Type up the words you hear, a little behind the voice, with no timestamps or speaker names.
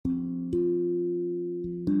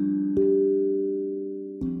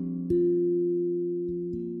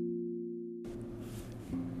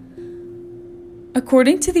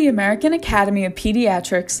According to the American Academy of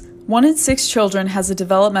Pediatrics, 1 in 6 children has a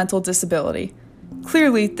developmental disability.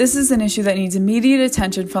 Clearly, this is an issue that needs immediate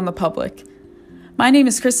attention from the public. My name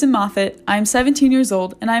is Kristen Moffitt, I am 17 years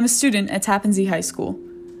old, and I am a student at Tappan Zee High School.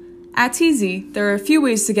 At TZ, there are a few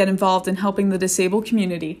ways to get involved in helping the disabled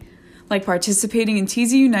community, like participating in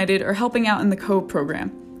TZ United or helping out in the COVE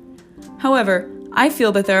program. However, I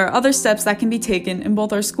feel that there are other steps that can be taken in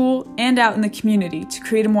both our school and out in the community to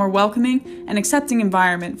create a more welcoming and accepting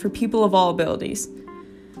environment for people of all abilities.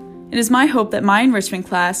 It is my hope that my enrichment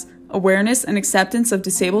class, Awareness and Acceptance of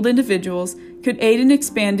Disabled Individuals, could aid in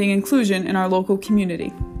expanding inclusion in our local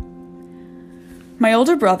community. My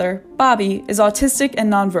older brother, Bobby, is autistic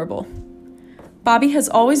and nonverbal. Bobby has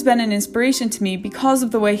always been an inspiration to me because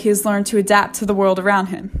of the way he has learned to adapt to the world around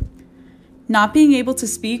him. Not being able to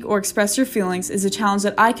speak or express your feelings is a challenge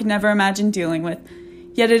that I could never imagine dealing with,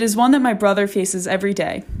 yet it is one that my brother faces every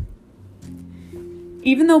day.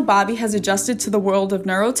 Even though Bobby has adjusted to the world of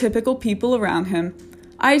neurotypical people around him,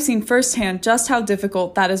 I have seen firsthand just how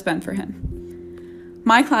difficult that has been for him.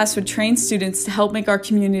 My class would train students to help make our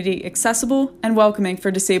community accessible and welcoming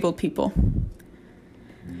for disabled people.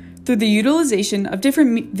 Through the utilization of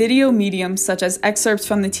different video mediums such as excerpts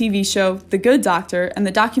from the TV show The Good Doctor and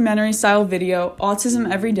the documentary-style video Autism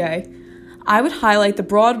Every Day, I would highlight the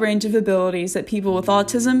broad range of abilities that people with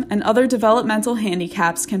autism and other developmental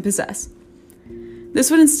handicaps can possess.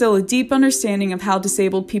 This would instill a deep understanding of how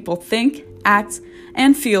disabled people think, act,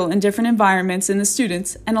 and feel in different environments in the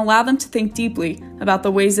students and allow them to think deeply about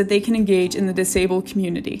the ways that they can engage in the disabled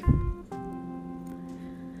community.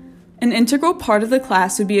 An integral part of the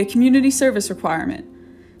class would be a community service requirement.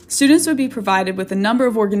 Students would be provided with a number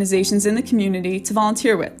of organizations in the community to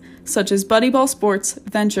volunteer with, such as Buddy Ball Sports,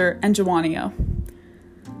 Venture, and Joanio.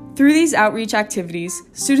 Through these outreach activities,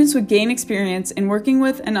 students would gain experience in working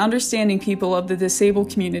with and understanding people of the disabled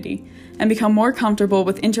community and become more comfortable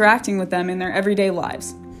with interacting with them in their everyday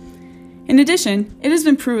lives. In addition, it has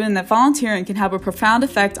been proven that volunteering can have a profound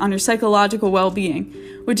effect on your psychological well-being,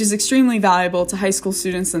 which is extremely valuable to high school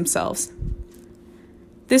students themselves.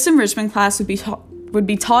 This enrichment class would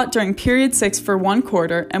be taught during period 6 for 1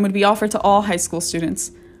 quarter and would be offered to all high school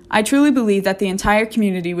students. I truly believe that the entire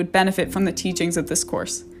community would benefit from the teachings of this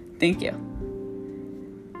course. Thank you.